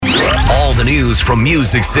the news from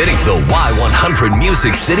Music City. The Y100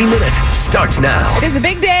 Music City Minute starts now. It is a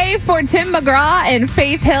big day for Tim McGraw and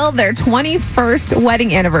Faith Hill. Their 21st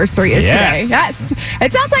wedding anniversary is today. Yes.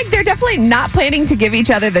 It sounds like they're definitely not planning to give each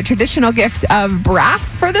other the traditional gift of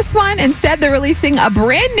brass for this one. Instead, they're releasing a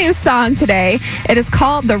brand new song today. It is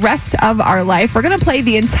called The Rest of Our Life. We're going to play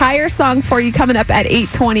the entire song for you coming up at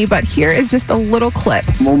 8:20, but here is just a little clip.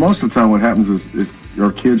 Well, most of the time what happens is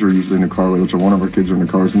our kids are usually in the car with us, or one of our kids are in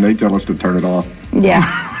the cars, and they tell us to turn it off. Yeah.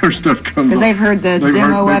 Our stuff comes Because they've heard the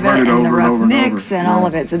demo of it and the rough mix and all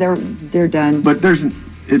of it, so they're done. But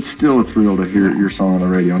it's still a thrill to hear your song on the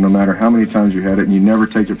radio, no matter how many times you had it, and you never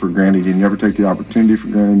take it for granted. You never take the opportunity for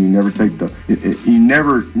granted. You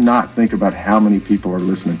never not think about how many people are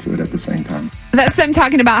listening to it at the same time. That's them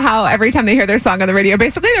talking about how every time they hear their song on the radio,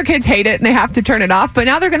 basically their kids hate it and they have to turn it off, but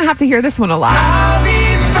now they're going to have to hear this one a lot. I'll be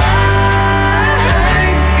fine,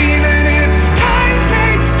 even if time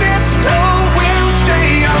takes its toll, we'll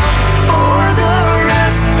stay on for the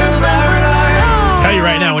rest of our lives. Tell you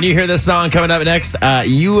right now, when you hear this song coming up next,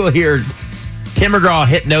 you will hear Tim McGraw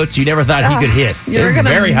hit notes you never thought he could hit. You're going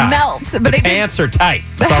to melt. But the pants are tight.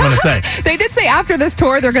 That's all I'm going to say. They did say after this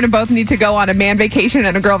tour, they're going to both need to go on a man vacation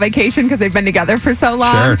and a girl vacation because they've been together for so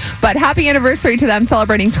long. Sure. But happy anniversary to them,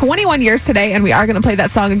 celebrating 21 years today, and we are going to play that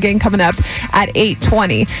song again coming up at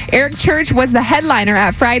 8:20. Eric Church was the headliner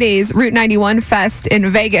at Friday's Route 91 Fest in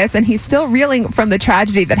Vegas, and he's still reeling from the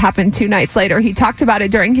tragedy that happened 2 nights later. He talked about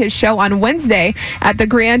it during his show on Wednesday at the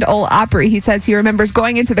Grand Ole Opry. He says he remembers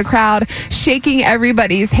going into the crowd, shaking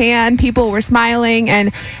everybody's hand. People were smiling,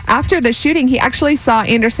 and after the shooting, he actually saw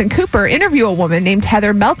Anderson Cooper interview a woman named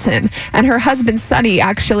Heather Melton, and her husband Sonny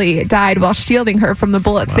actually died while shielding her from the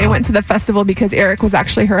bullets. Wow. They went to the festival because Eric was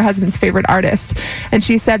actually her husband's favorite artist, and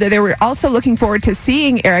she said that they were also looking forward to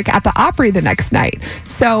seeing Eric at the Opry the next night.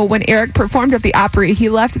 So when Eric performed at the Opry, he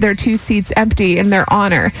left their 2 seats empty in their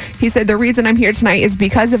honor. He said, "The reason I'm here tonight is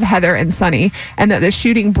because of Heather and Sonny, and that the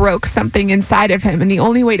shooting broke something inside of him, and the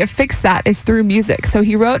only way to fix that is through music." So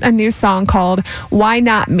he wrote a new song called Why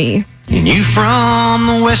Not Me. And you from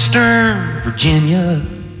the Western Virginia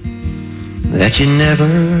that you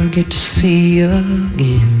never get to see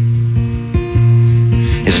again.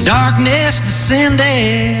 As darkness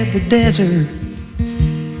descended the desert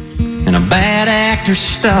and a bad actor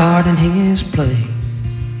starred in his play,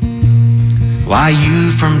 why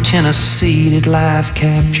you from Tennessee did life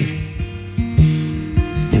capture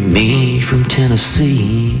and me from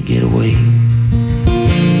Tennessee get away.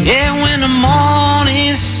 Yeah, when the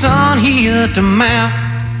morning sun hit the mountain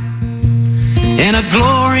and a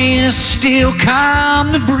glorious still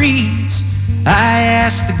calm the breeze, I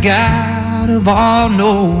asked the God of all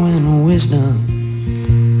knowing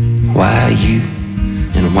wisdom, why you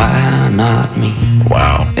and why not me?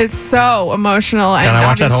 Wow. It's so emotional. Can I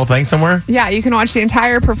watch that whole thing somewhere? Yeah, you can watch the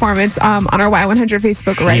entire performance on our Y100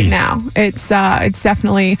 Facebook right now. It's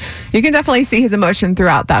definitely, you can definitely see his emotion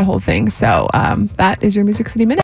throughout that whole thing. So that is your Music City Minute.